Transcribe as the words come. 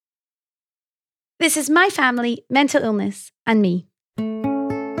This is My Family, Mental Illness and Me.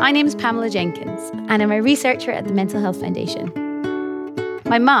 My name is Pamela Jenkins and I'm a researcher at the Mental Health Foundation.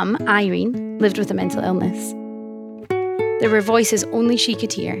 My mum, Irene, lived with a mental illness. There were voices only she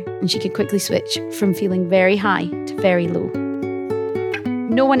could hear, and she could quickly switch from feeling very high to very low.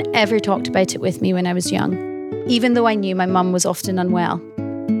 No one ever talked about it with me when I was young, even though I knew my mum was often unwell.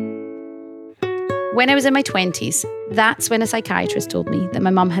 When I was in my 20s, that's when a psychiatrist told me that my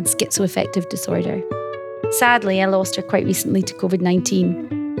mum had schizoaffective disorder. Sadly, I lost her quite recently to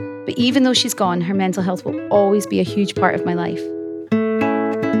COVID-19. But even though she's gone, her mental health will always be a huge part of my life.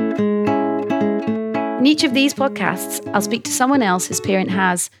 In each of these podcasts, I'll speak to someone else whose parent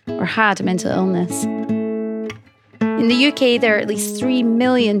has or had a mental illness. In the UK, there are at least 3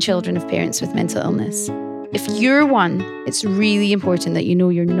 million children of parents with mental illness. If you're one, it's really important that you know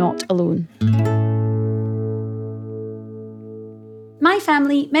you're not alone. My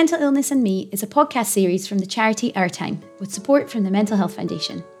Family, Mental Illness and Me is a podcast series from the charity Our Time, with support from the Mental Health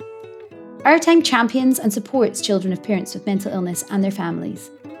Foundation. Our Time champions and supports children of parents with mental illness and their families.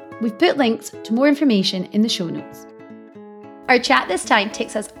 We've put links to more information in the show notes. Our chat this time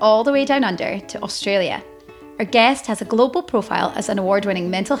takes us all the way down under to Australia. Our guest has a global profile as an award-winning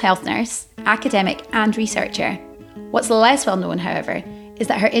mental health nurse, academic and researcher. What's less well known, however, is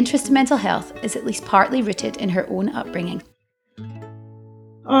that her interest in mental health is at least partly rooted in her own upbringing.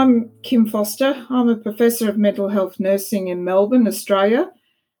 I'm Kim Foster. I'm a professor of mental health nursing in Melbourne, Australia,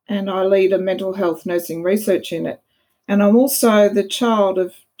 and I lead a mental health nursing research unit. And I'm also the child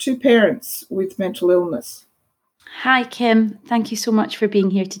of 2 parents with mental illness. Hi, Kim. Thank you so much for being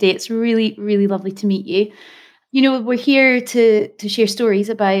here today. It's really, really lovely to meet you. You know, we're here to share stories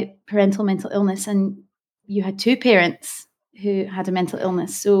about parental mental illness, and you had 2 parents who had a mental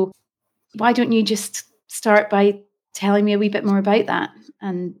illness. So why don't you just start by telling me a wee bit more about that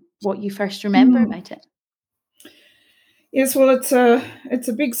and what you first remember about it? Yes, well, it's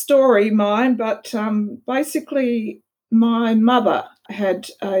a big story, mine, but basically my mother had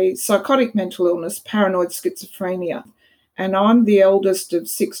a psychotic mental illness, paranoid schizophrenia, and I'm the eldest of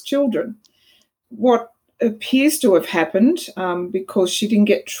 6 children. What appears to have happened, because she didn't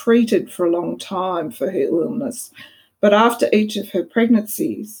get treated for a long time for her illness, but after each of her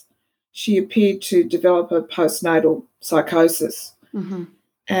pregnancies, she appeared to develop a postnatal psychosis. Mm-hmm.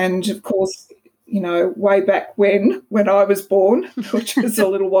 And of course, you know, way back when I was born, which was a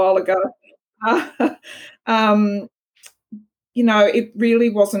little while ago, you know, it really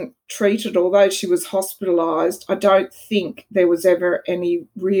wasn't treated. Although she was hospitalised, I don't think there was ever any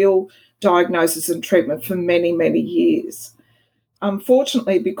real diagnosis and treatment for many, many years.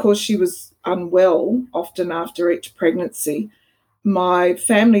 Unfortunately, because she was unwell often after each pregnancy, my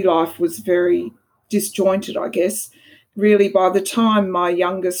family life was very disjointed, I guess. Really, by the time my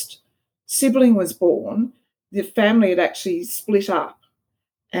youngest sibling was born, the family had actually split up,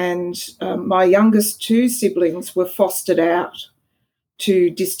 and my youngest 2 siblings were fostered out to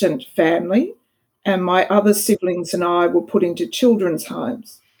distant family, and my other siblings and I were put into children's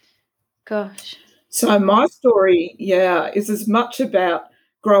homes. Gosh. So my story, is as much about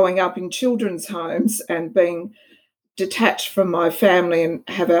growing up in children's homes and being detached from my family and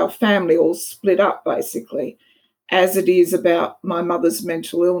have our family all split up, basically, as it is about my mother's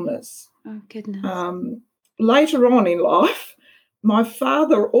mental illness. Oh, goodness. Later on in life, my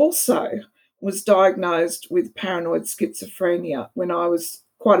father also was diagnosed with paranoid schizophrenia when I was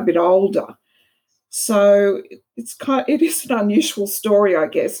quite a bit older. So it is an unusual story, I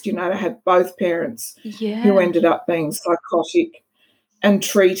guess, you know, to have both parents who ended up being psychotic and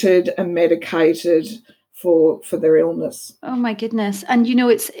treated and medicated for their illness. Oh my goodness. And you know,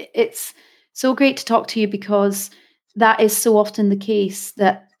 it's so great to talk to you, because that is so often the case,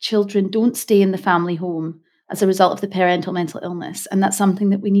 that children don't stay in the family home as a result of the parental mental illness. And that's something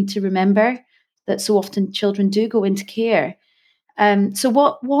that we need to remember, that so often children do go into care. So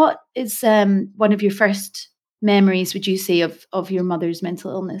what is one of your first memories, would you say, of your mother's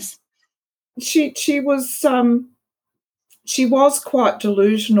mental illness? She was quite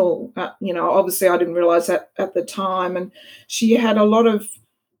delusional. You know, obviously I didn't realise that at the time. And she had a lot of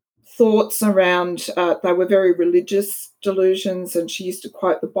thoughts around, they were very religious delusions, and she used to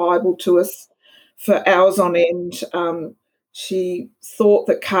quote the Bible to us for hours on end. She thought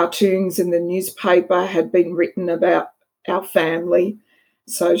that cartoons in the newspaper had been written about our family.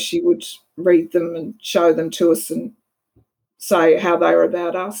 So she would read them and show them to us and say how they were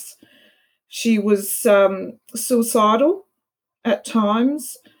about us. She was suicidal at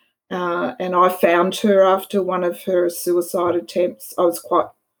times, and I found her after one of her suicide attempts. I was quite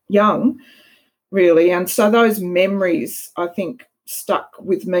young, really, and so those memories, I think, stuck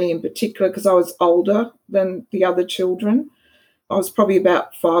with me in particular because I was older than the other children. I was probably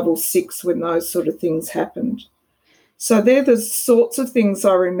about 5 or 6 when those sort of things happened. So they're the sorts of things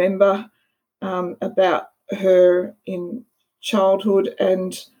I remember about her in childhood,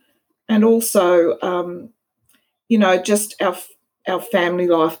 and also, just our family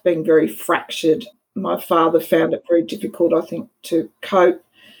life being very fractured. My father found it very difficult, I think, to cope,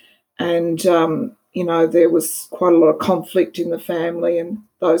 and there was quite a lot of conflict in the family and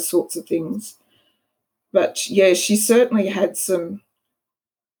those sorts of things. But yeah, she certainly had some,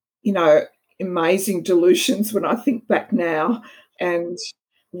 amazing delusions when I think back now. And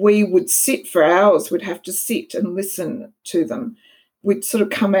we would sit for hours. We'd have to sit and listen to them. We'd sort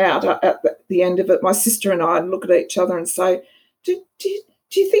of come out at the end of it, my sister and I, and look at each other and say, do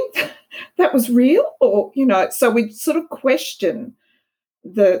you think that was real? Or, so we'd sort of question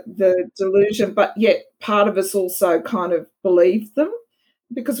the delusion, but yet part of us also kind of believed them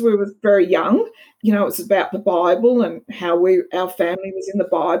because we were very young. It's about the Bible and how our family was in the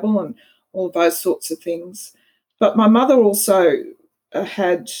Bible and all of those sorts of things. But my mother also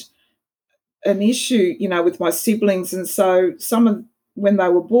had an issue, with my siblings, and so when they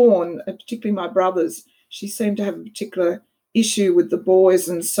were born, particularly my brothers, she seemed to have a particular issue with the boys,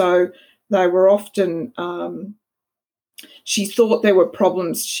 and so they were often. She thought there were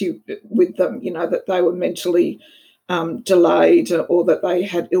problems with them, that they were mentally delayed or that they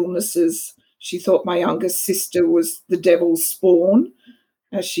had illnesses. She thought my younger sister was the devil's spawn,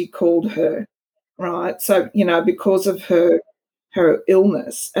 as she called her, right? So, because of her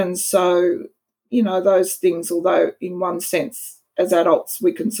illness. And so, those things, although in one sense, as adults,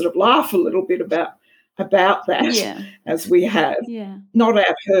 we can sort of laugh a little bit about that as we have. Yeah. Not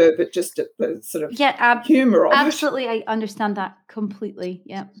at her, but just at the sort of humour of absolutely. I understand that completely.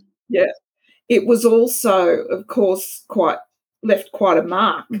 Yeah. Yeah. It was also, of course, left quite a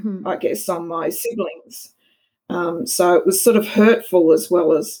mark, I guess, on my siblings. So it was sort of hurtful as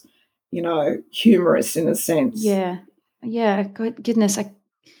well as, humorous in a sense. Yeah. Yeah. Goodness.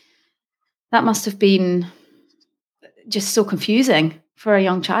 That must have been just so confusing for a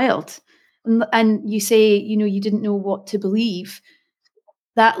young child. And you say, you didn't know what to believe.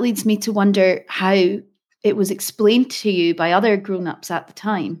 That leads me to wonder how it was explained to you by other grown-ups at the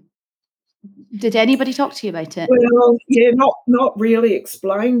time. Did anybody talk to you about it? Well, yeah, not really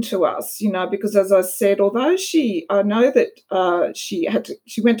explained to us, because as I said, although I know that she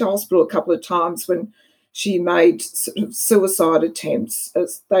went to hospital a couple of times when she made sort of suicide attempts,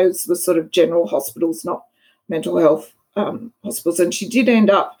 as those were sort of general hospitals, not mental health hospitals, and she did end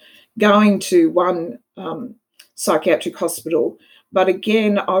up going to one psychiatric hospital. But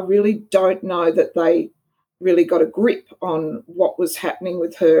again, I really don't know that they really got a grip on what was happening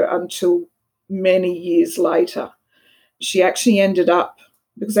with her until many years later. She actually ended up,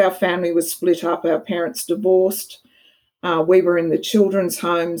 because our family was split up, our parents divorced, we were in the children's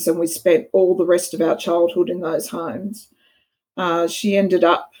homes and we spent all the rest of our childhood in those homes. She ended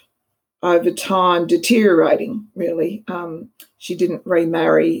up over time deteriorating, really. She didn't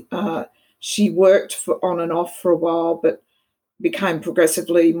remarry. She worked on and off for a while, but became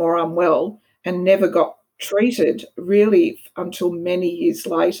progressively more unwell and never got treated really until many years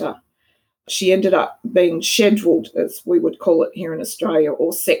later. She ended up being scheduled, as we would call it here in Australia,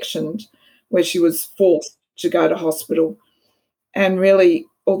 or sectioned, where she was forced to go to hospital. And really,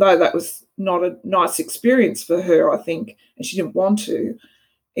 although that was not a nice experience for her, I think, and she didn't want to,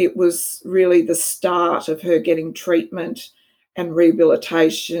 it was really the start of her getting treatment and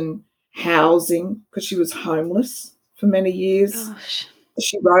rehabilitation, housing, because she was homeless for many years. Gosh.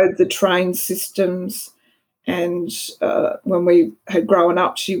 She rode the train systems, and when we had grown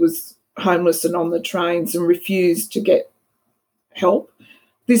up, she was homeless and on the trains and refused to get help.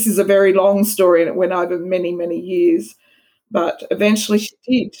 This is a very long story and it went over many, many years, but eventually she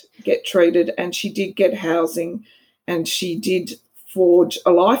did get treated and she did get housing and she did forge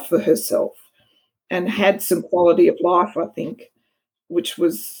a life for herself and had some quality of life, I think, which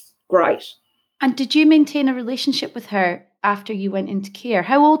was great. And did you maintain a relationship with her after you went into care?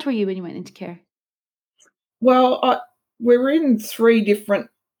 How old were you when you went into care? Well, we were in 3 different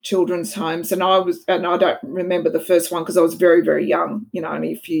children's homes, and I don't remember the first one because I was very, very young,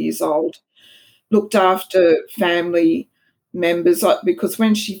 only a few years old. Looked after family members, because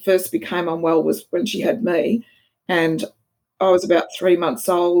when she first became unwell was when she had me, and I was about 3 months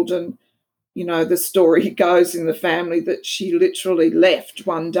old, and the story goes in the family that she literally left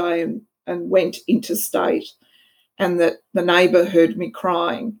one day and went interstate, and that the neighbour heard me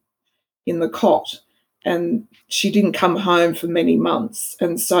crying in the cot, and she didn't come home for many months.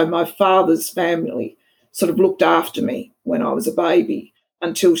 And so my father's family sort of looked after me when I was a baby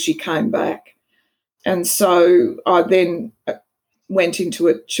until she came back. And so I then went into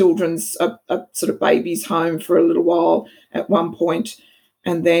a children's, a sort of baby's home for a little while at one point.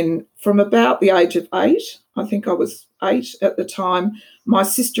 And then from about the age of 8, I think I was 8 at the time, my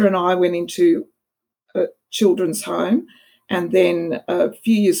sister and I went into a children's home. And then a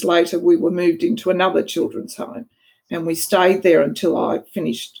few years later, we were moved into another children's home. And we stayed there until I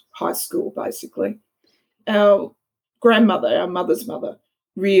finished high school, basically. Our grandmother, our mother's mother,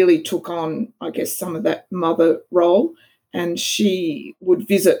 really took on, I guess, some of that mother role, and she would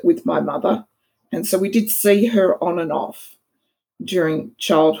visit with my mother. And so we did see her on and off during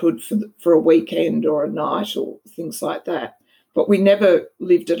childhood for a weekend or a night or things like that. But we never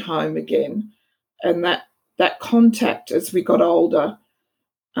lived at home again. And that contact as we got older,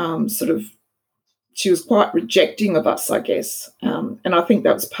 she was quite rejecting of us, I guess. And I think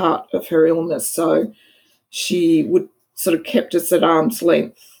that was part of her illness. So she would sort of kept us at arm's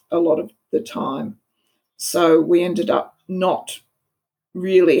length a lot of the time. So we ended up not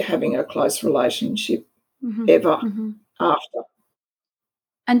really having a close relationship ever after.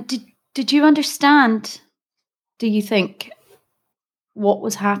 And did you understand, do you think, what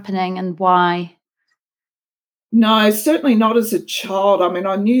was happening and why? No, certainly not as a child. I mean,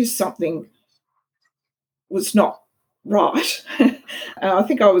 I knew something was not right. I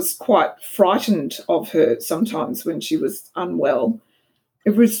think I was quite frightened of her sometimes when she was unwell.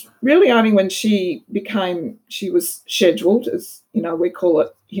 It was really only when she was scheduled, as you know, we call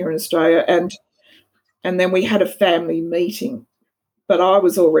it here in Australia, and then we had a family meeting. But I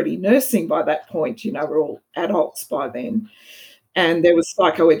was already nursing by that point, you know, we're all adults by then. And there was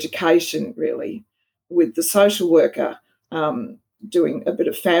psychoeducation, really, with the social worker doing a bit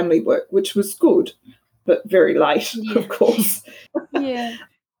of family work, which was good, but very late, of course. Yeah.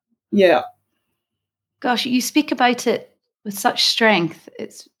 Yeah. Gosh, you speak about it with such strength.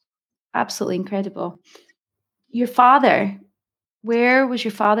 It's absolutely incredible. Your father, where was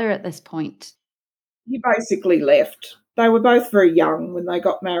your father at this point? He basically left. They were both very young when they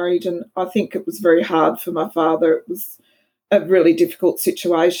got married, and I think it was very hard for my father. It was a really difficult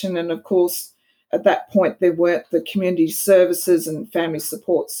situation, and of course, at that point, there weren't the community services and family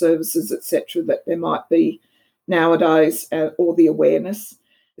support services, etc., that there might be nowadays, or the awareness.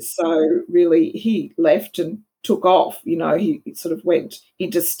 So really, he left and took off. You know, he sort of went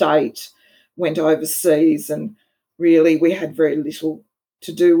interstate, went overseas, and really we had very little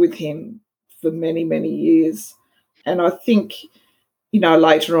to do with him for many, many years. And I think, you know,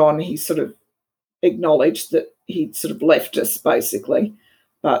 later on he sort of acknowledged that he'd sort of left us, basically.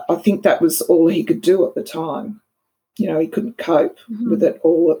 But I think that was all he could do at the time. You know, he couldn't cope with it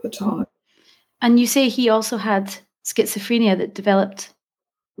all at the time. And you say he also had schizophrenia that developed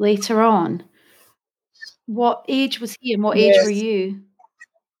later on. What age was he and what age were you?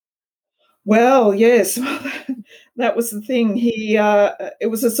 Well, yes, that was the thing. It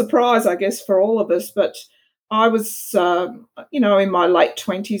was a surprise, I guess, for all of us. But I was, you know, in my late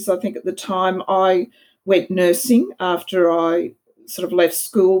 20s, I think at the time. I went nursing after I sort of left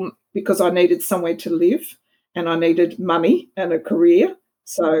school because I needed somewhere to live and I needed money and a career.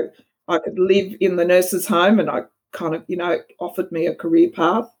 So I could live in the nurse's home, and I kind of, you know, it offered me a career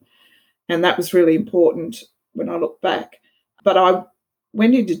path. And that was really important when I look back. But I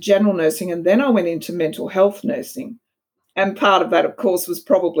went into general nursing, and then I went into mental health nursing. And part of that, of course, was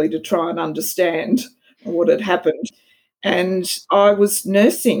probably to try and understand what had happened. And I was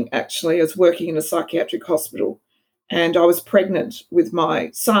nursing, actually. I was working in a psychiatric hospital, and I was pregnant with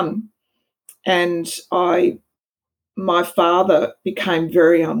my son. And my father became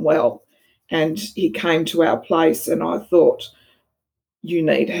very unwell, and he came to our place, and I thought, you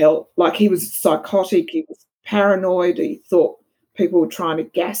need help. Like, he was psychotic, he was paranoid, he thought people were trying to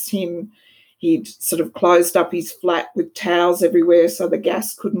gas him. He'd sort of closed up his flat with towels everywhere so the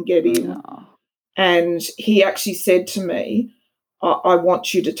gas couldn't get in. Oh. And he actually said to me, I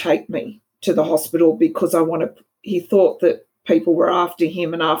want you to take me to the hospital because he thought that people were after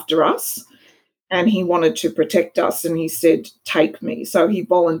him and after us, and he wanted to protect us, and he said, take me. So he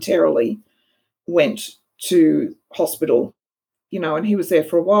voluntarily went to hospital, you know, and he was there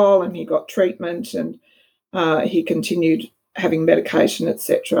for a while, and he got treatment, and he continued having medication,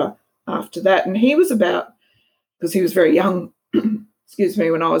 etc. after that. And he was about, because he was very young, excuse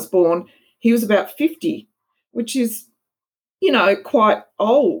me, when I was born, he was about 50, which is, you know, quite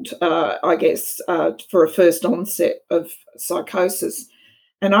old, I guess, for a first onset of psychosis.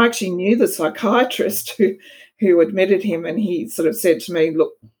 And I actually knew the psychiatrist who admitted him, and he sort of said to me,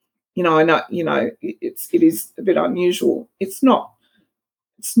 look, you know, I know, you know, it is a bit unusual. It's not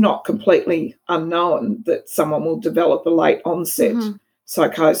it's not completely unknown that someone will develop a late onset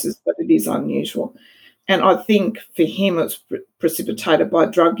psychosis, but it is unusual. And I think for him it was precipitated by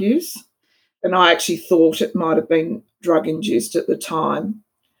drug use. And I actually thought it might have been drug-induced at the time.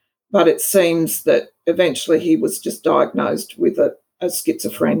 But it seems that eventually he was just diagnosed with a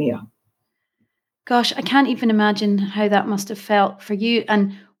schizophrenia. Gosh, I can't even imagine how that must have felt for you.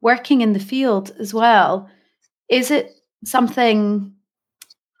 And working in the field as well, is it something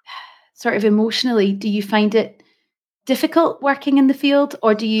sort of emotionally, do you find it difficult working in the field,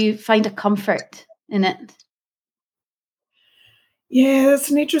 or do you find a comfort in it? Yeah,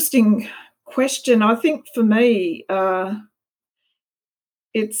 that's an interesting question. I think for me,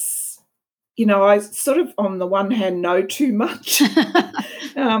 it's, I sort of, on the one hand, know too much,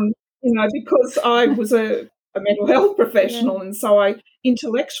 because I was a mental health professional, Yeah. and so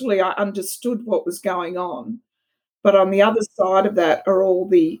intellectually I understood what was going on. But on the other side of that are all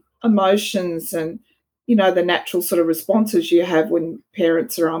the emotions and, the natural sort of responses you have when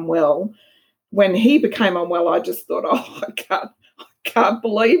parents are unwell. When he became unwell, I just thought, oh, I can't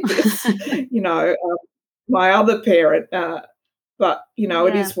believe this, my other parent. But, it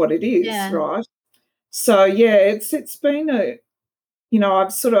Yeah. is what it is, Yeah. right? So, yeah, it's been I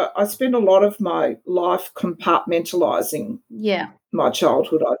spent a lot of my life compartmentalizing Yeah. my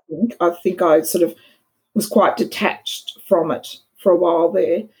childhood, I think. I think I sort of was quite detached from it for a while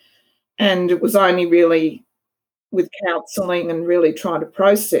there. And it was only really with counselling and really trying to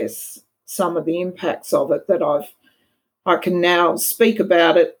process some of the impacts of it that I can now speak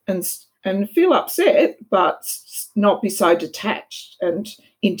about it and feel upset, but not be so detached and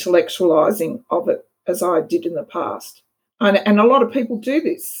intellectualizing of it as I did in the past. And a lot of people do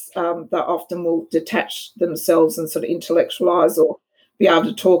this. They often will detach themselves and sort of intellectualize or be able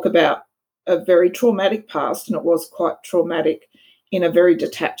to talk about a very traumatic past, and it was quite traumatic, in a very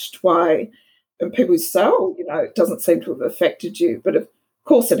detached way. And people say, oh, it doesn't seem to have affected you. But of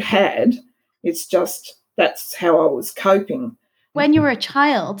course it had. It's just that's how I was coping. When you were a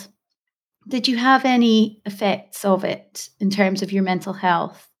child, did you have any effects of it in terms of your mental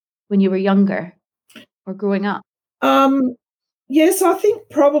health when you were younger or growing up? Um, yes, I think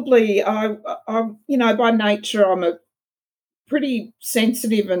probably by nature I'm a pretty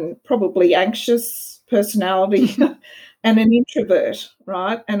sensitive and probably anxious personality and an introvert,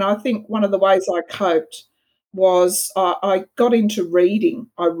 right? And I think one of the ways I coped was I got into reading.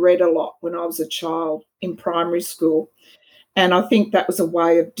 I read a lot when I was a child in primary school. And I think that was a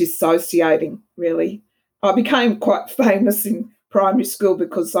way of dissociating, really. I became quite famous in primary school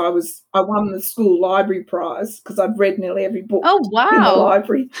because I won the school library prize because I'd read nearly every book Oh, in the wow.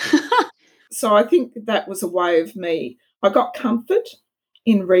 library. So I think that was a way of me. I got comfort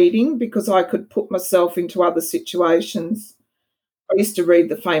in reading because I could put myself into other situations. I used to read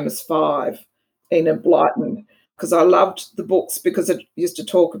The Famous Five, Enid Blyton, because I loved the books because it used to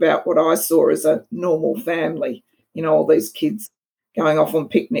talk about what I saw as a normal family, all these kids going off on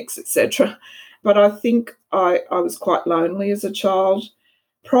picnics, etc. But I think I was quite lonely as a child.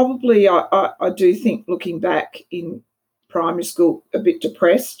 Probably I do think, looking back in primary school, a bit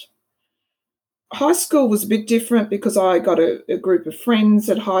depressed. High school was a bit different because I got a group of friends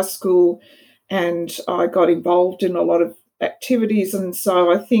at high school and I got involved in a lot of activities. And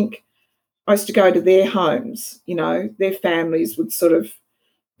so I think I used to go to their homes, their families would sort of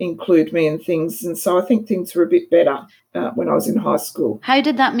include me in things. And so I think things were a bit better when I was in high school. How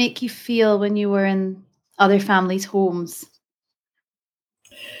did that make you feel when you were in other families' homes?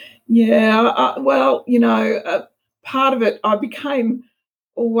 Yeah, part of it, I became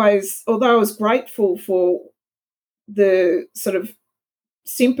always, although I was grateful for the sort of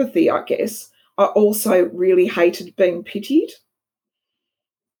sympathy, I guess, I also really hated being pitied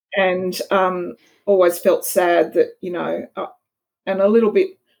and always felt sad that, and a little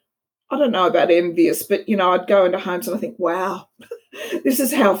bit, I don't know about envious, but, I'd go into homes and I think, wow, this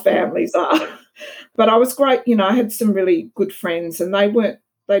is how families are. But I was great, I had some really good friends and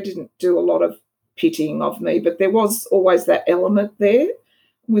they didn't do a lot of pitying of me, but there was always that element there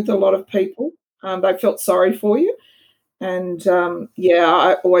with a lot of people. They felt sorry for you. And,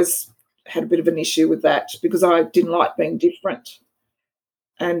 I always had a bit of an issue with that because I didn't like being different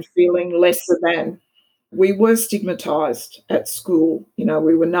and feeling lesser than. We were stigmatised at school. We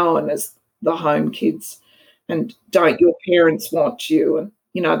were known as the home kids and don't your parents want you and,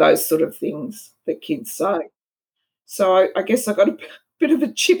 those sort of things that kids say. So I guess I got a bit of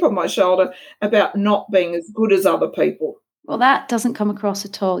a chip on my shoulder about not being as good as other people. Well, that doesn't come across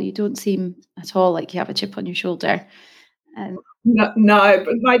at all. You don't seem at all like you have a chip on your shoulder. No,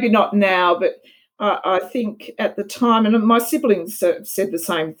 but maybe not now, but I think at the time, and my siblings said the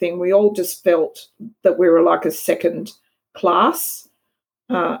same thing, we all just felt that we were like a second class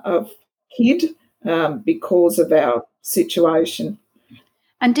of kid because of our situation.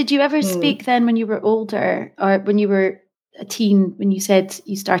 And did you ever speak then when you were older, or when you were a teen, when you said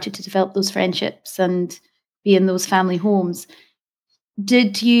you started to develop those friendships and be in those family homes?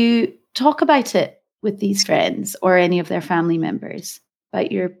 Did you talk about it with these friends or any of their family members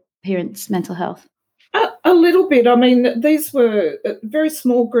about your parents' mental health? A little bit. I mean, these were a very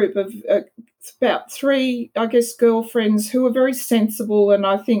small group of about 3, I guess, girlfriends who were very sensible, and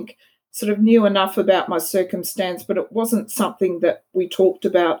I think sort of knew enough about my circumstance, but it wasn't something that we talked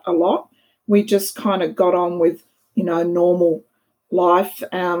about a lot. We just kind of got on with, normal life.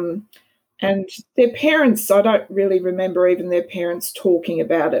 And their parents, I don't really remember even their parents talking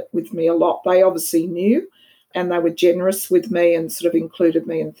about it with me a lot. They obviously knew, and they were generous with me and sort of included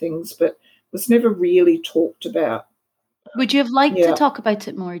me in things, but was never really talked about. Would you have liked to Yeah. talk about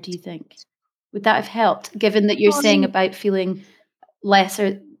it more, do you think? Would that have helped, given that you're saying about feeling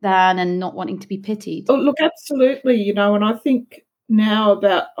lesser than and not wanting to be pitied? Oh, look, absolutely, and I think now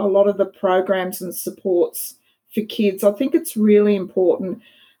about a lot of the programs and supports for kids, I think it's really important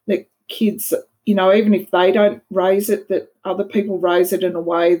that kids, even if they don't raise it, that other people raise it in a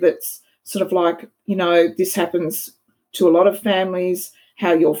way that's sort of like, this happens to a lot of families,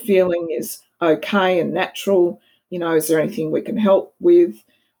 how you're feeling is okay and natural. Is there anything we can help with?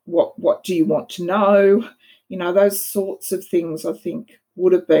 What do you want to know? Those sorts of things I think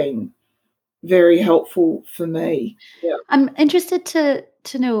would have been very helpful for me. Yeah. I'm interested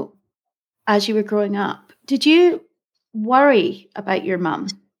to know, as you were growing up, did you worry about your mum?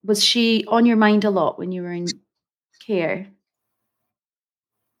 Was she on your mind a lot when you were in care?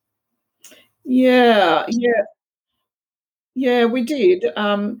 Yeah, we did.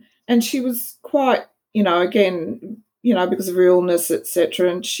 And she was quite, again, because of her illness,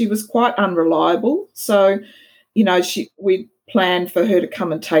 etc. And she was quite unreliable. So, we planned for her to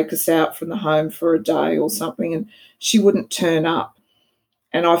come and take us out from the home for a day or something, and she wouldn't turn up.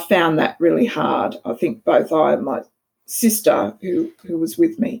 And I found that really hard. I think both I and my sister, who was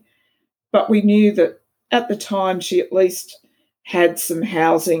with me, but we knew that at the time she at least had some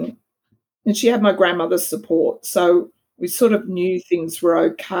housing and she had my grandmother's support. So we sort of knew things were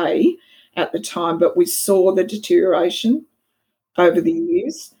okay at the time, but we saw the deterioration over the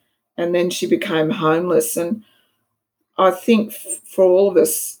years. And then she became homeless. And I think for all of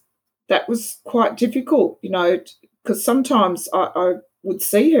us, that was quite difficult, because sometimes I would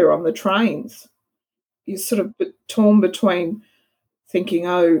see her on the trains. You're sort of torn between thinking,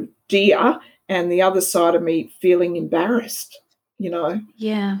 oh dear, and the other side of me feeling embarrassed,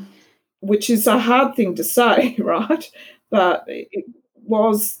 Yeah. which is a hard thing to say, right? But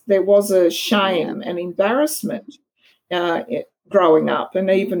there was a shame and embarrassment growing up, and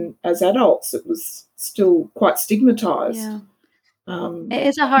even as adults, it was still quite stigmatized. Yeah. It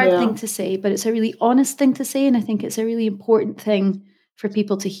is a hard thing to say, but it's a really honest thing to say, and I think it's a really important thing for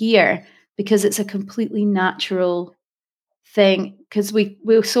people to hear, because it's a completely natural thing, because we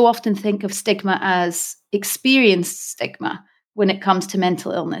so often think of stigma as experienced stigma when it comes to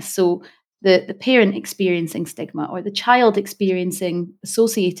mental illness. So the parent experiencing stigma or the child experiencing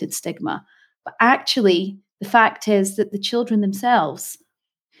associated stigma. But actually, the fact is that the children themselves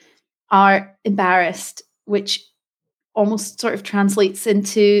are embarrassed, which almost sort of translates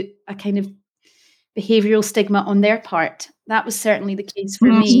into a kind of behavioral stigma on their part. That was certainly the case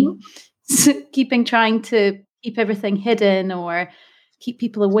for me. Trying to keep everything hidden or keep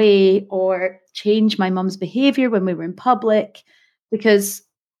people away or change my mum's behavior when we were in public, because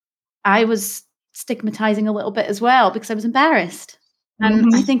I was stigmatizing a little bit as well because I was embarrassed.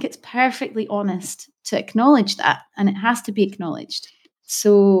 And I think it's perfectly honest to acknowledge that, and it has to be acknowledged.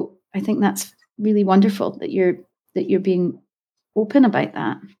 So I think that's really wonderful that you're being open about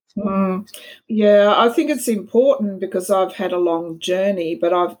that. Yeah, I think it's important because I've had a long journey,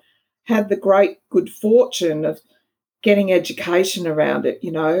 but I've had the great good fortune of getting education around it,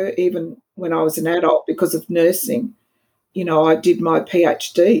 even when I was an adult because of nursing. I did my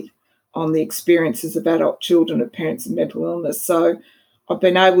PhD on the experiences of adult children of parents with mental illness. So I've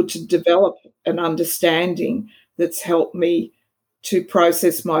been able to develop an understanding that's helped me to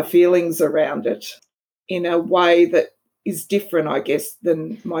process my feelings around it in a way that is different, I guess,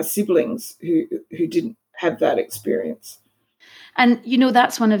 than my siblings who didn't have that experience. And,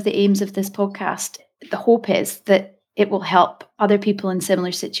 that's one of the aims of this podcast. The hope is that it will help other people in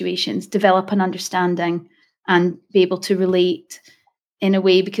similar situations develop an understanding and be able to relate in a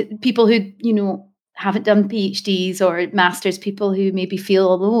way, because people who, haven't done PhDs or masters, people who maybe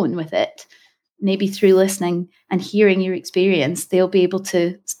feel alone with it, maybe through listening and hearing your experience, they'll be able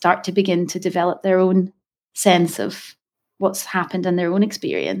to start to begin to develop their own sense of what's happened in their own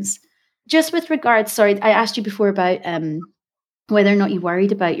experience. Just with regards, sorry, I asked you before about whether or not you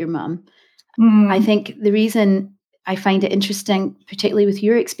worried about your mum. I think the reason I find it interesting, particularly with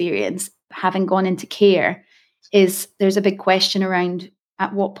your experience, having gone into care, is there's a big question around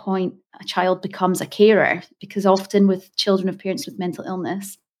at what point a child becomes a carer, because often with children of parents with mental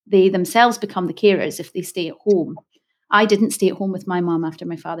illness, they themselves become the carers if they stay at home. I didn't stay at home with my mum after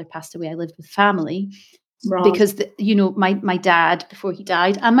my father passed away. I lived with family because, my dad, before he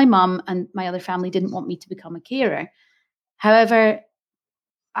died, and my mum and my other family didn't want me to become a carer. However,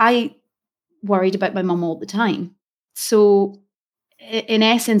 I worried about my mum all the time. So in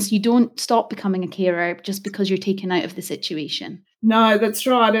essence, you don't stop becoming a carer just because you're taken out of the situation. No, that's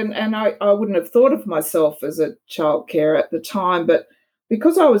right. And I wouldn't have thought of myself as a child carer at the time, but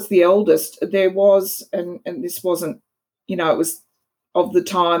because I was the eldest, there was, and this wasn't, it was of the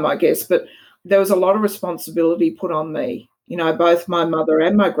time, I guess, but there was a lot of responsibility put on me. Both my mother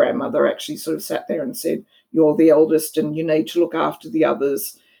and my grandmother actually sort of sat there and said, you're the eldest and you need to look after the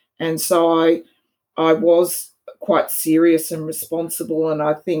others. And so I was quite serious and responsible, and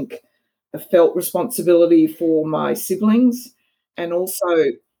I think I felt responsibility for my siblings, and also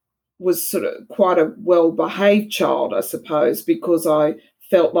was sort of quite a well-behaved child, I suppose, because I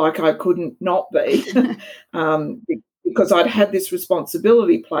felt like I couldn't not be because I'd had this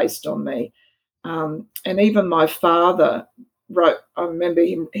responsibility placed on me. And even my father I remember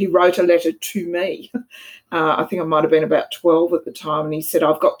he wrote a letter to me. I think I might have been about 12 at the time, and he said,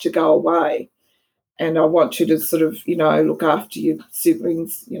 I've got to go away and I want you to sort of, look after your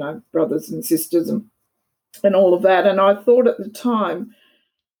siblings, brothers and sisters and all of that. And I thought at the time,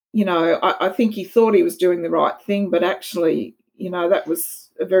 I think he thought he was doing the right thing, but actually, that was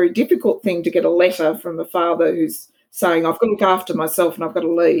a very difficult thing to get a letter from a father who's saying, I've got to look after myself and I've got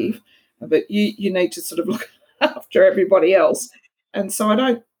to leave, but you need to sort of look after everybody else. And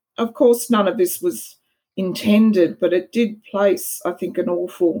so of course, none of this was intended, but it did place, I think, an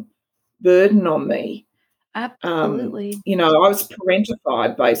awful burden on me. Absolutely. I was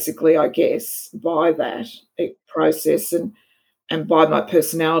parentified, basically, I guess, by that process and by my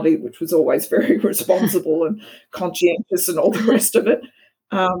personality, which was always very responsible and conscientious and all the rest of it.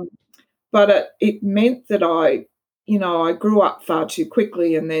 But it meant that I grew up far too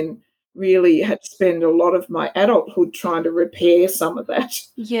quickly and then really had to spend a lot of my adulthood trying to repair some of that.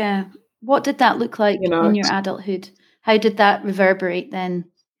 Yeah. What did that look like in your adulthood? How did that reverberate then?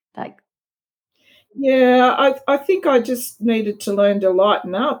 Yeah, I think I just needed to learn to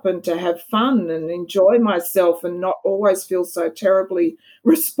lighten up and to have fun and enjoy myself and not always feel so terribly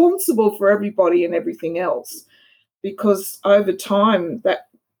responsible for everybody and everything else, because over time that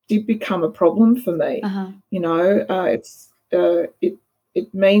did become a problem for me. Uh-huh.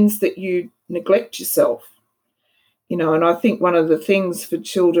 It means that you neglect yourself, and I think one of the things for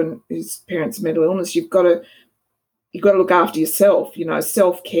children whose parents have mental illness, you've got to look after yourself.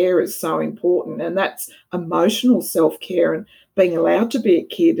 Self-care is so important, and that's emotional self-care and being allowed to be a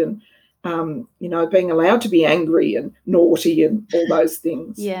kid and, being allowed to be angry and naughty and all those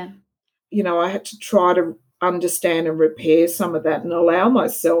things. Yeah. I had to try to understand and repair some of that and allow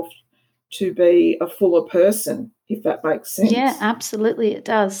myself to be a fuller person, if that makes sense. Yeah, absolutely, it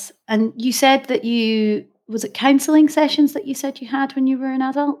does. And you said that was it counselling sessions that you said you had when you were an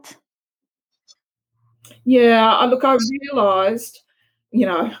adult? Yeah, I realised,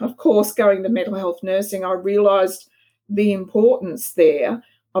 of course, going to mental health nursing, I realised the importance there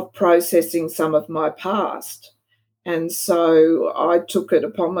of processing some of my past. And so I took it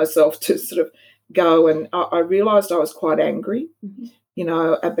upon myself to sort of go, and I realised I was quite angry,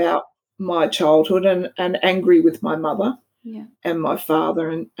 about my childhood and angry with my mother and my father,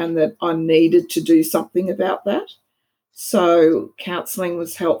 and that I needed to do something about that. So counselling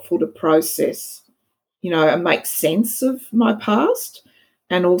was helpful to process, and make sense of my past,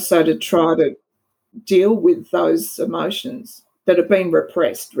 and also to try to deal with those emotions that have been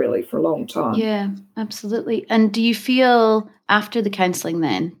repressed really for a long time. Yeah, absolutely. And do you feel after the counselling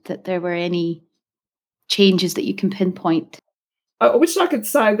then that there were any changes that you can pinpoint? I wish I could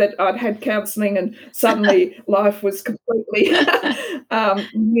say that I'd had counselling and suddenly life was completely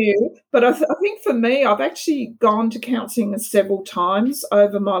new. But I think for me, I've actually gone to counselling several times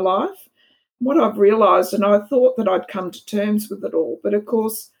over my life. What I've realised, and I thought that I'd come to terms with it all, but of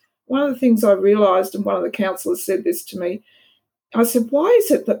course, one of the things I realised, and one of the counsellors said this to me, I said, why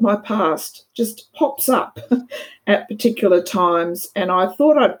is it that my past just pops up at particular times? And I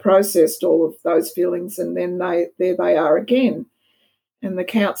thought I'd processed all of those feelings, and then there they are again. And the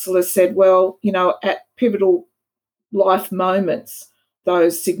counsellor said, well, at pivotal life moments,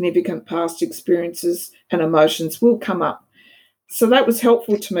 those significant past experiences and emotions will come up. So that was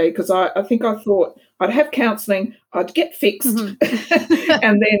helpful to me because I think I thought I'd have counselling, I'd get fixed, and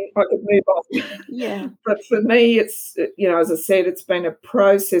then I could move on. Yeah. But for me, it's, as I said, it's been a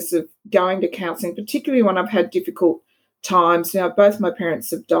process of going to counselling, particularly when I've had difficult times. Both my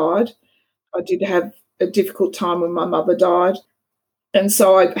parents have died. I did have a difficult time when my mother died. And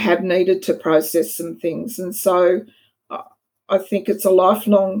so I have needed to process some things. And so I think it's a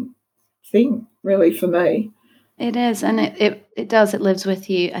lifelong thing, really, for me. It is, and it does. It lives with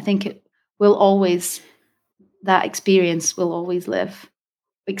you. I think it will always. That experience will always live.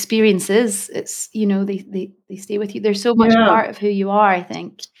 Experiences, it's they stay with you. They're so much part of who you are. I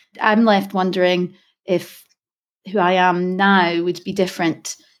think I'm left wondering if who I am now would be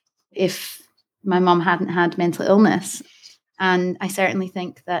different if my mum hadn't had mental illness. And I certainly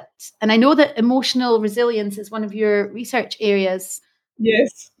think that, and I know that emotional resilience is one of your research areas.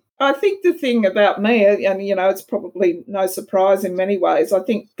 Yes. I think the thing about me, and, it's probably no surprise in many ways, I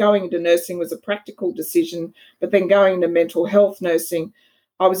think going into nursing was a practical decision, but then going into mental health nursing,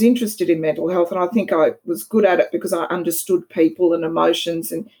 I was interested in mental health, and I think I was good at it because I understood people and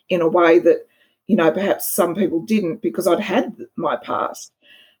emotions in a way that, perhaps some people didn't because I'd had my past.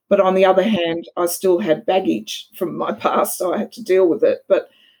 But on the other hand, I still had baggage from my past, so I had to deal with it. But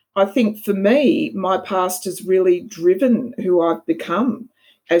I think for me, my past has really driven who I've become.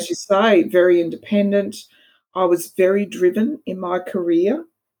 As you say, very independent. I was very driven in my career,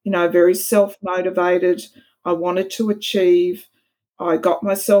 very self-motivated. I wanted to achieve. I got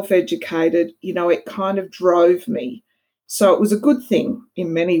myself educated. It kind of drove me. So it was a good thing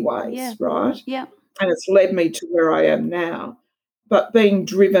in many ways, right? Yeah. And it's led me to where I am now. But being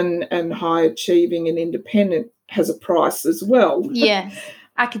driven and high achieving and independent has a price as well. Yes.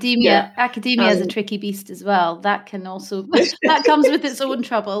 Academia is a tricky beast as well. That can also that comes with its own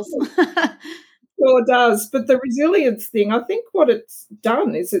troubles. Sure does. But the resilience thing, I think what it's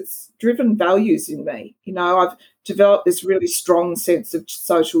done is it's driven values in me. I've developed this really strong sense of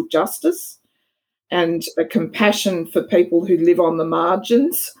social justice and a compassion for people who live on the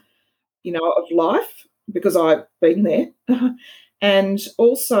margins, of life, because I've been there. And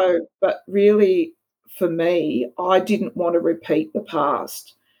also, but really for me, I didn't want to repeat the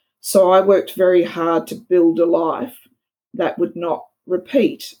past. So I worked very hard to build a life that would not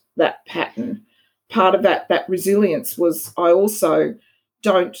repeat that pattern. Part of that resilience was I also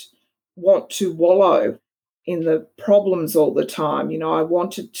don't want to wallow in the problems all the time. I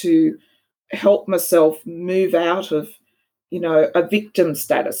wanted to help myself move out of a victim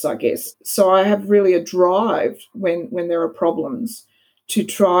status, I guess. So I have really a drive when there are problems to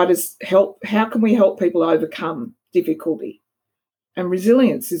try to help. How can we help people overcome difficulty? And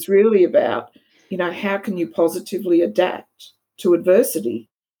resilience is really about, how can you positively adapt to adversity?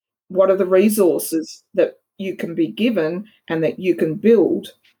 What are the resources that you can be given and that you can build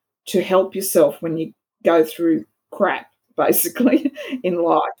to help yourself when you go through crap, basically, in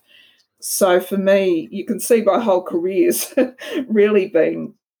life? So for me, you can see my whole career's really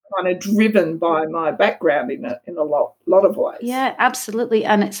been kind of driven by my background in a lot of ways. Yeah, absolutely.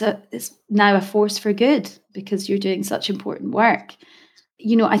 And it's now a force for good because you're doing such important work.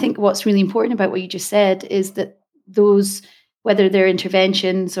 I think what's really important about what you just said is that those, whether they're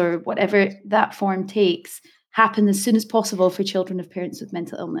interventions or whatever that form takes, happen as soon as possible for children of parents with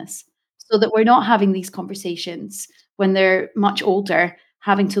mental illness, so that we're not having these conversations when they're much older,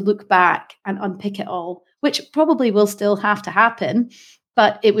 having to look back and unpick it all, which probably will still have to happen.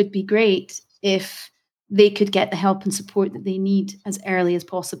 But it would be great if they could get the help and support that they need as early as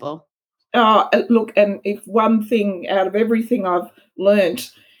possible. Look, and if one thing out of everything I've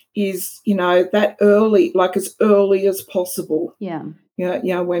learnt is, that early, like as early as possible. Yeah.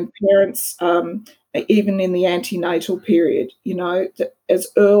 When parents, even in the antenatal period, as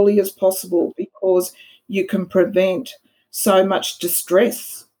early as possible, because you can prevent so much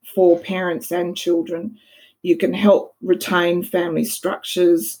distress for parents and children. You can help retain family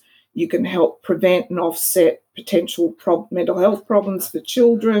structures. You can help prevent and offset potential mental health problems for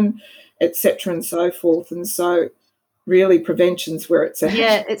children, etc., and so forth. And so really prevention's where it's at.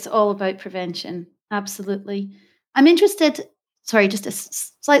 Yeah, it's all about prevention. Absolutely. I'm interested, sorry, just a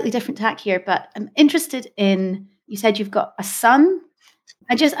slightly different tack here, but I'm interested in, you said you've got a son.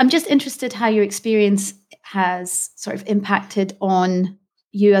 I'm just interested how your experience has sort of impacted on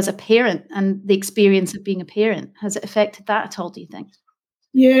you as a parent and the experience of being a parent. Has it affected that at all, do you think?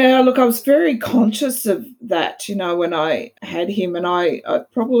 Yeah, look, I was very conscious of that, when I had him, and I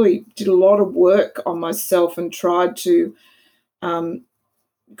probably did a lot of work on myself and tried to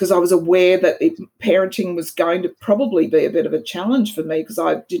because I was aware that parenting was going to probably be a bit of a challenge for me because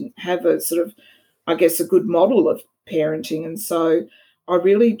I didn't have a sort of, I guess, a good model of parenting. And so I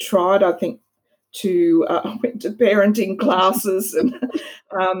really tried, I think, I went to parenting classes and,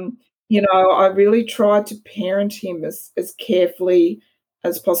 I really tried to parent him as carefully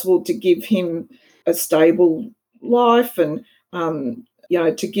as possible to give him a stable life and,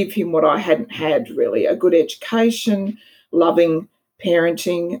 to give him what I hadn't had really, a good education, loving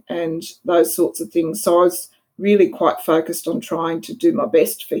parenting and those sorts of things. So I was really quite focused on trying to do my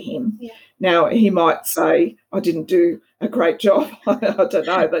best for him. Yeah. Now, he might say I didn't do a great job. I don't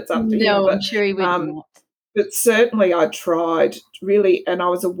know. That's up to him. No, I'm sure he would not. But certainly I tried really, and I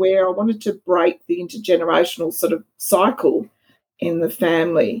was aware I wanted to break the intergenerational sort of cycle in the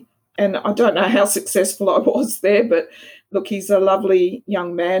family. And I don't know how successful I was there, but look, he's a lovely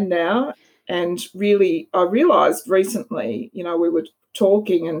young man now. And really, I realised recently, we were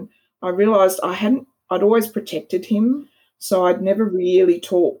talking and I realised I'd always protected him. So I'd never really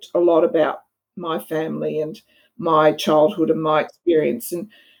talked a lot about my family and my childhood and my experience.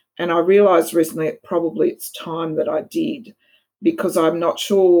 And I realised recently it's time that I did, because I'm not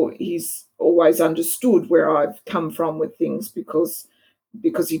sure he's always understood where I've come from with things because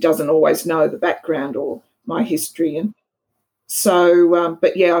he doesn't always know the background or my history. And so,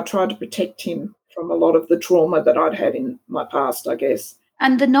 but yeah, I tried to protect him from a lot of the trauma that I'd had in my past, I guess.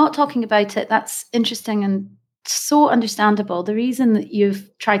 And the not talking about it, that's interesting and so understandable. The reason that you've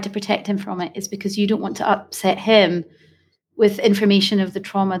tried to protect him from it is because you don't want to upset him with information of the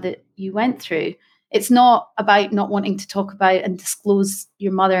trauma that you went through. It's not about not wanting to talk about and disclose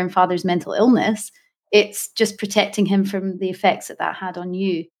your mother and father's mental illness. It's just protecting him from the effects that had on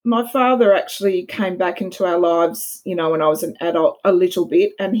you. My father actually came back into our lives, when I was an adult a little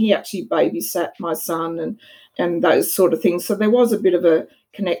bit, and he actually babysat my son and those sort of things. So there was a bit of a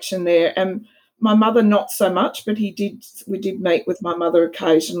connection there. And my mother, not so much, but we did meet with my mother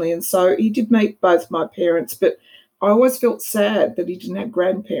occasionally. And so he did meet both my parents, but I always felt sad that he didn't have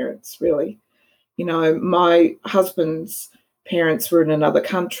grandparents, really. My husband's parents were in another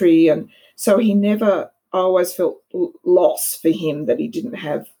country, and so I always felt loss for him that he didn't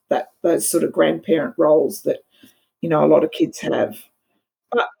have those sort of grandparent roles that, a lot of kids have.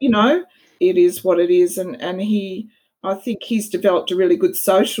 But, it is what it is. And I think he's developed a really good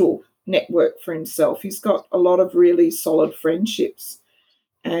social network for himself. He's got a lot of really solid friendships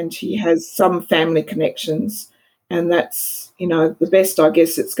and he has some family connections. And that's, the best I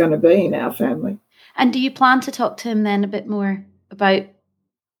guess it's going to be in our family. And do you plan to talk to him then a bit more about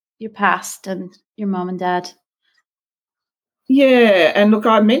your past and your mom and dad? Yeah. And look,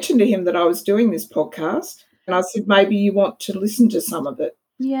 I mentioned to him that I was doing this podcast and I said, maybe you want to listen to some of it.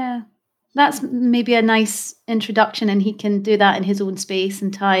 Yeah. That's maybe a nice introduction and he can do that in his own space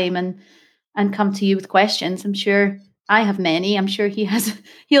and time and come to you with questions. I'm sure I have many. I'm sure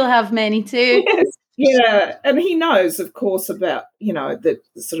he'll have many too. Yes. Yeah. And he knows, of course, about, the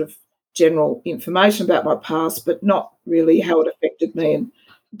sort of general information about my past, but not really how it affected me. And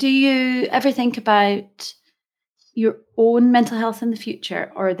do you ever think about your own mental health in the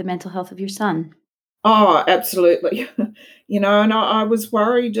future or the mental health of your son? Oh, absolutely. And I was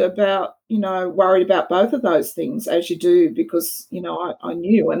worried about both of those things, as you do, because, I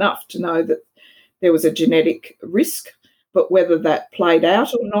knew enough to know that there was a genetic risk, but whether that played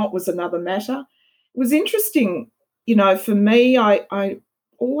out or not was another matter. It was interesting, for me, I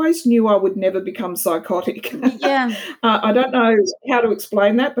always knew I would never become psychotic. Yeah. I don't know how to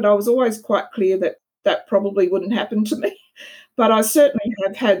explain that, but I was always quite clear that probably wouldn't happen to me. But I certainly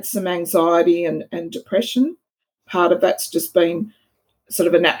have had some anxiety and depression. Part of that's just been sort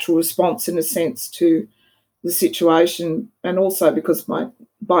of a natural response, in a sense, to the situation, and also because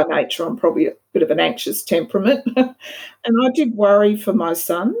by nature I'm probably a bit of an anxious temperament. And I did worry for my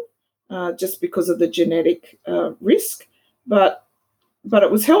son just because of the genetic risk. But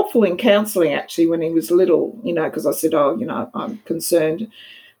it was helpful in counselling, actually, when he was little, because I said, I'm concerned.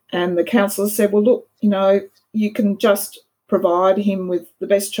 And the counsellor said, well, look, you can just provide him with the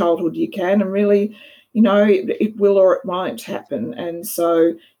best childhood you can, and really, it will or it won't happen. And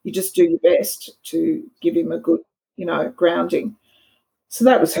so you just do your best to give him a good, grounding. So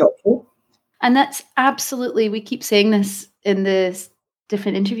that was helpful. And that's absolutely, we keep saying this in the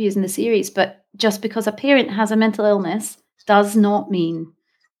different interviews in the series, but just because a parent has a mental illness does not mean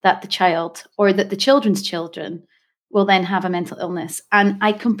that the child or that the children's children will then have a mental illness. And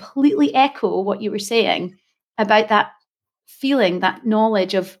I completely echo what you were saying about that feeling, that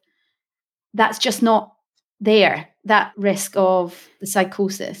knowledge of that's just not there, that risk of the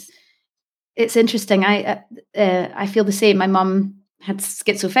psychosis. It's interesting. I feel the same. My mum had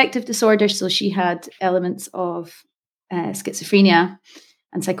schizoaffective disorder, so she had elements of schizophrenia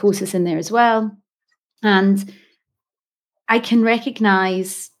and psychosis in there as well. And I can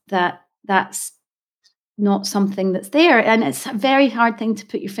recognize that that's not something that's there. And it's a very hard thing to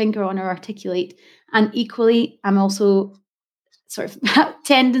put your finger on or articulate. And equally, I'm also sort of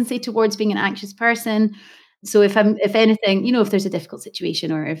tendency towards being an anxious person. So if anything, if there's a difficult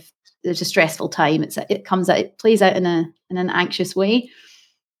situation or if there's a stressful time, it plays out in an anxious way.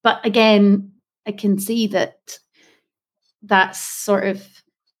 But again, I can see that that's sort of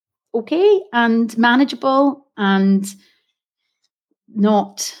okay and manageable and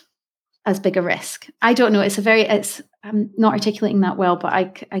not as big a risk. I don't know. I'm not articulating that well, but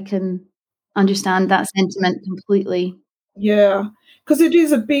I can understand that sentiment completely. Yeah, because it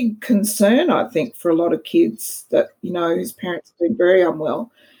is a big concern, I think, for a lot of kids that, whose parents have been very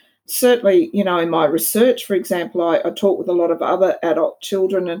unwell. Certainly, in my research, for example, I talk with a lot of other adult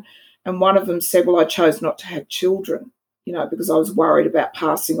children, and one of them said, well, I chose not to have children, because I was worried about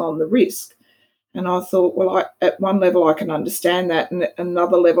passing on the risk. And I thought, well, at one level I can understand that, and at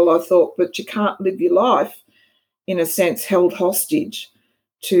another level I thought, but you can't live your life, in a sense, held hostage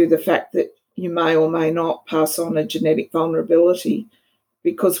to the fact that you may or may not pass on a genetic vulnerability,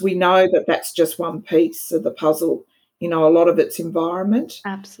 because we know that that's just one piece of the puzzle. A lot of it's environment,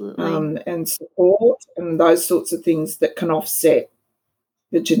 Absolutely. and support and those sorts of things that can offset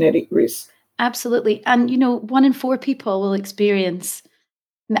the genetic risk. Absolutely. And, 1 in 4 people will experience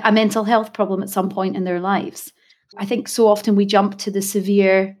a mental health problem at some point in their lives. I think so often we jump to the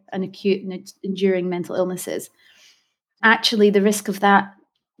severe and acute and enduring mental illnesses. Actually, the risk of that,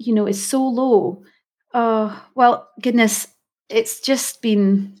 is so low. Oh, well, goodness, it's just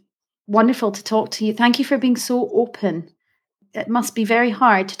been wonderful to talk to you. Thank you for being so open. It must be very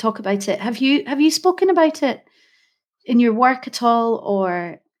hard to talk about it. Have you spoken about it in your work at all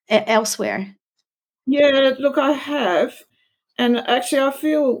or elsewhere? Yeah, look, I have. And actually, I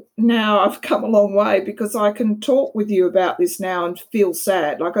feel now I've come a long way, because I can talk with you about this now and feel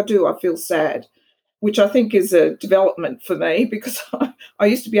sad. Like I do, I feel sad, which I think is a development for me, because I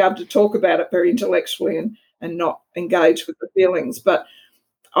used to be able to talk about it very intellectually and not engage with the feelings. But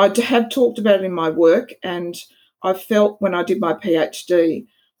I have talked about it in my work, and I felt when I did my PhD,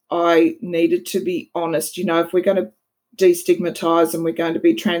 I needed to be honest. If we're going to destigmatise and we're going to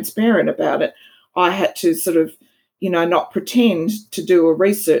be transparent about it, I had to sort of, not pretend to do a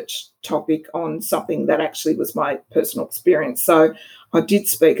research topic on something that actually was my personal experience. So I did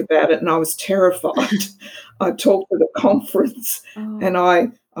speak about it, and I was terrified. I talked at a conference, and I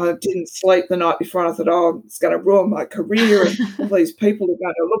didn't sleep the night before, and I thought, oh, it's going to ruin my career, and all these people are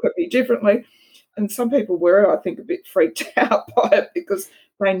going to look at me differently. And some people were, I think, a bit freaked out by it, because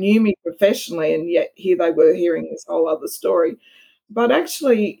they knew me professionally, and yet here they were hearing this whole other story. But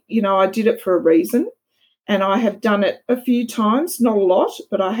actually, I did it for a reason, and I have done it a few times, not a lot,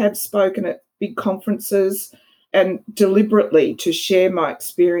 but I have spoken at big conferences and deliberately to share my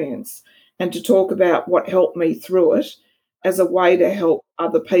experience and to talk about what helped me through it, as a way to help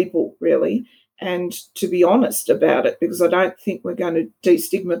other people, really, and to be honest about it, because I don't think we're going to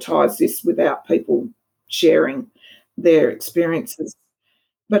destigmatise this without people sharing their experiences.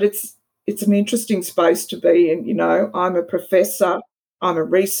 But it's an interesting space to be in. I'm a professor, I'm a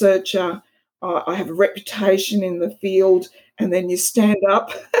researcher, I have a reputation in the field, and then you stand up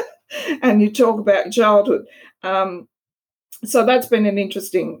and you talk about childhood. So that's been an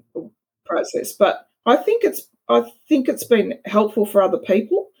interesting process. But I think it's been helpful for other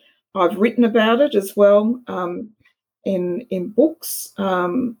people. I've written about it as well, in books,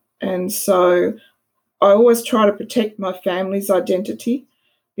 and so I always try to protect my family's identity,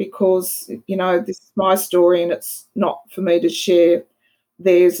 because this is my story, and it's not for me to share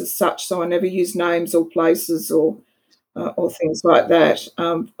theirs as such. So I never use names or places or things like that.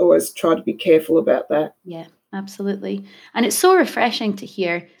 Always try to be careful about that. Yeah, absolutely. And it's so refreshing to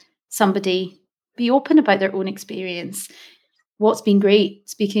hear somebody be open about their own experience. What's been great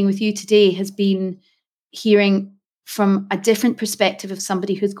speaking with you today has been hearing from a different perspective of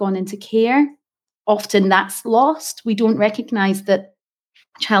somebody who's gone into care. Often that's lost. We don't recognize that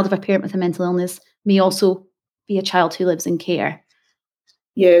a child of a parent with a mental illness may also be a child who lives in care.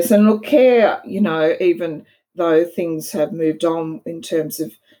 Yes, and look, care, even though things have moved on in terms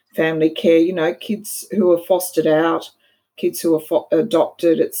of family care, kids who are fostered out, kids who are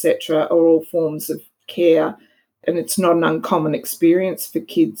adopted, etc., are all forms of care. And it's not an uncommon experience for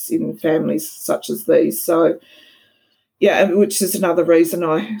kids in families such as these. So, yeah, which is another reason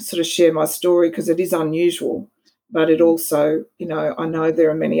I sort of share my story, because it is unusual. But it also, I know there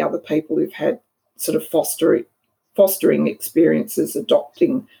are many other people who've had sort of foster fostering experiences,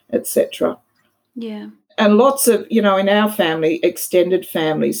 adopting, etc. Yeah. And lots of, in our family, extended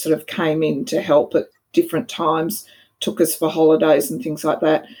families sort of came in to help at different times, took us for holidays and things like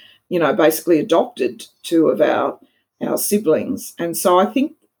that, basically adopted two of our siblings. And so I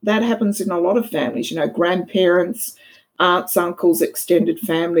think that happens in a lot of families, grandparents, aunts, uncles, extended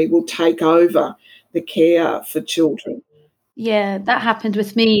family will take over the care for children. Yeah, that happened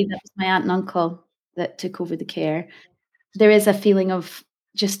with me. That was my aunt and uncle that took over the care. There is a feeling of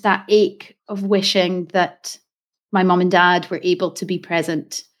just that ache of wishing that my mum and dad were able to be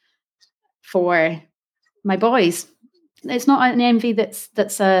present for my boys. It's not an envy that's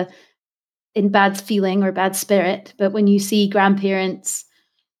in bad feeling or bad spirit, but when you see grandparents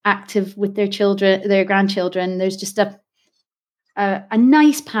active with their children, their grandchildren, there's just a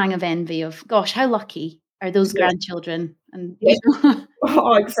nice pang of envy of, gosh, how lucky are those grandchildren? And Yes.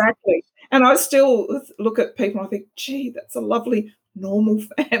 Oh, exactly. And I still look at people and I think, gee, that's a lovely normal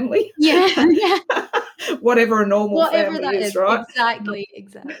family. Yeah. Whatever a normal family that is, right? Exactly.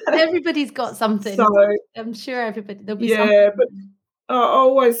 Everybody's got something. So, I'm sure there'll be yeah, something. but I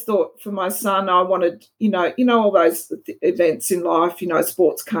always thought for my son, I wanted, all those events in life,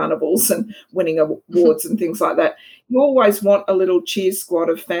 sports carnivals and winning awards and things like that. You always want a little cheer squad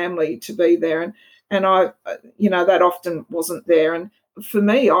of family to be there. And I, that often wasn't there. And for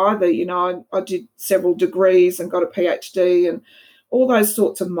me either, I did several degrees and got a PhD and all those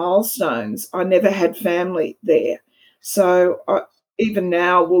sorts of milestones. I never had family there. So even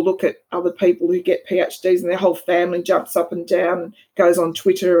now we'll look at other people who get PhDs and their whole family jumps up and down and goes on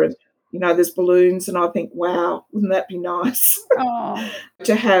Twitter and, there's balloons. And I think, wow, wouldn't that be nice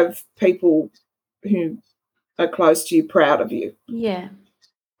to have people who are close to you proud of you? Yeah.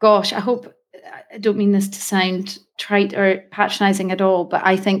 Gosh, I don't mean this to sound trite or patronising at all, but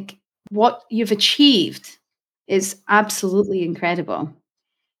I think what you've achieved is absolutely incredible.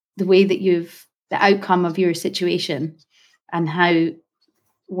 The way that the outcome of your situation and how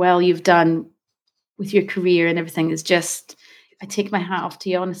well you've done with your career and everything is just, I take my hat off to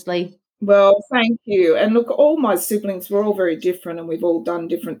you, honestly. Well, thank you. And look, all my siblings, we're all very different and we've all done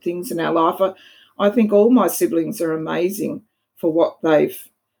different things in our life. I think all my siblings are amazing for what they've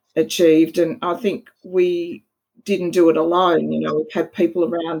achieved. And I think we didn't do it alone. We've had people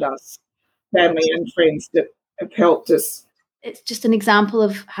around us, family and friends that have helped us. It's just an example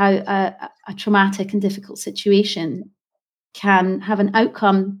of how a traumatic and difficult situation can have an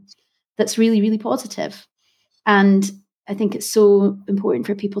outcome that's really, really positive. And I think it's so important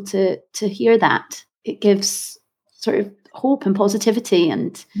for people to hear that. It gives sort of hope and positivity.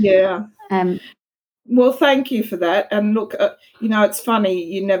 And yeah. Well, thank you for that. And look, it's funny,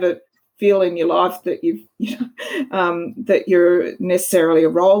 you never feel in your life that that you're necessarily a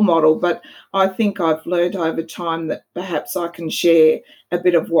role model, but I think I've learned over time that perhaps I can share a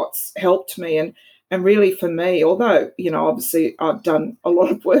bit of what's helped me. And really for me, although, obviously I've done a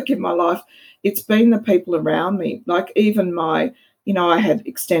lot of work in my life, it's been the people around me. Like even I had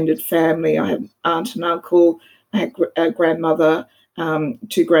extended family. I had aunt and uncle, I had a grandmother,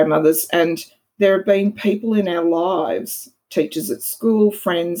 two grandmothers, and there have been people in our lives, teachers at school,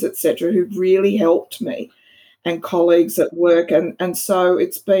 friends, etc., who really helped me, and colleagues at work. And so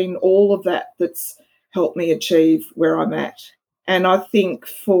it's been all of that that's helped me achieve where I'm at. And I think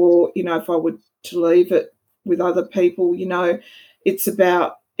for, if I were to leave it with other people, it's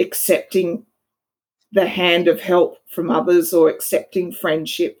about accepting the hand of help from others or accepting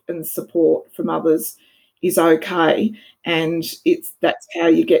friendship and support from others is okay. And that's how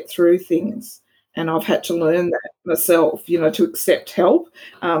you get through things. And I've had to learn that myself, to accept help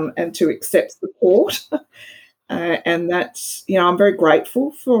and to accept support. And that's, I'm very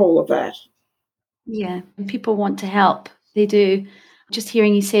grateful for all of that. Yeah, people want to help. They do. Just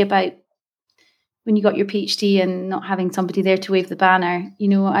hearing you say about when you got your PhD and not having somebody there to wave the banner,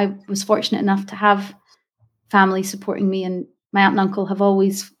 I was fortunate enough to have family supporting me, and my aunt and uncle have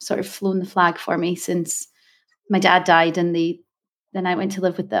always sort of flown the flag for me since my dad died and then I went to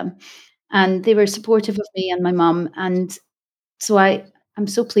live with them. And they were supportive of me and my mum. And so I'm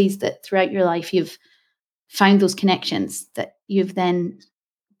so pleased that throughout your life you've found those connections that you've then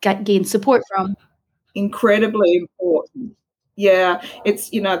gained support from. Incredibly important. Yeah, it's,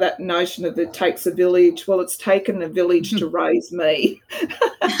 that notion of it takes a village. Well, it's taken a village to raise me.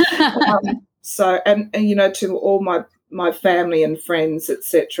 So, and to all my family and friends,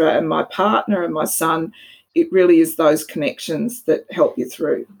 etc., and my partner and my son, it really is those connections that help you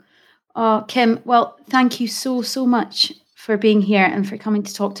through. Oh, Kim, well, thank you so, so much for being here and for coming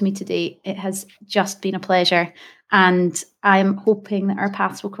to talk to me today. It has just been a pleasure. And I'm hoping that our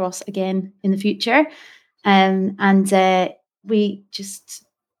paths will cross again in the future. We just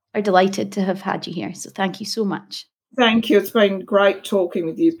are delighted to have had you here. So thank you so much. Thank you. It's been great talking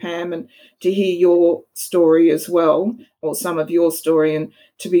with you, Pam, and to hear your story as well, or some of your story, and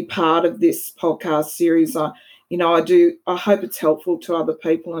to be part of this podcast series. I hope it's helpful to other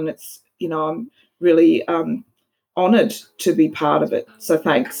people, and I'm really honoured to be part of it. So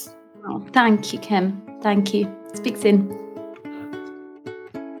thanks. Oh, thank you, Kim. Thank you. Speak soon.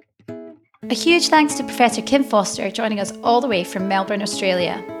 A huge thanks to Professor Kim Foster joining us all the way from Melbourne,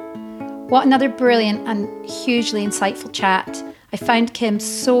 Australia. What another brilliant and hugely insightful chat. I found Kim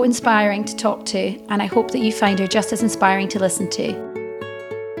so inspiring to talk to, and I hope that you find her just as inspiring to listen to.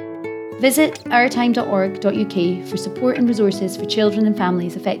 Visit ourtime.org.uk for support and resources for children and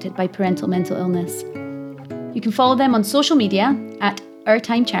families affected by parental mental illness. You can follow them on social media at Our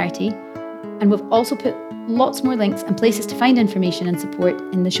Time Charity, and we've also put lots more links and places to find information and support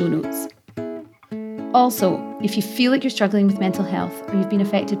in the show notes. Also, if you feel like you're struggling with mental health or you've been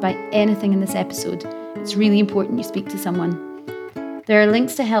affected by anything in this episode, it's really important you speak to someone. There are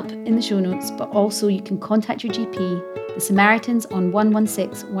links to help in the show notes, but also you can contact your GP, the Samaritans on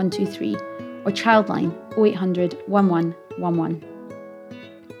 116 123, or Childline 0800 1111.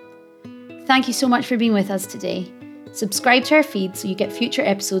 Thank you so much for being with us today. Subscribe to our feed so you get future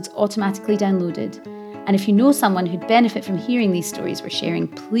episodes automatically downloaded. And if you know someone who'd benefit from hearing these stories we're sharing,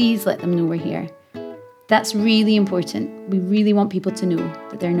 please let them know we're here. That's really important. We really want people to know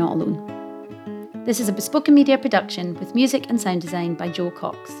that they're not alone. This is a Bespoken Media production with music and sound design by Joel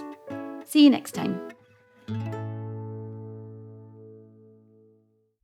Cox. See you next time.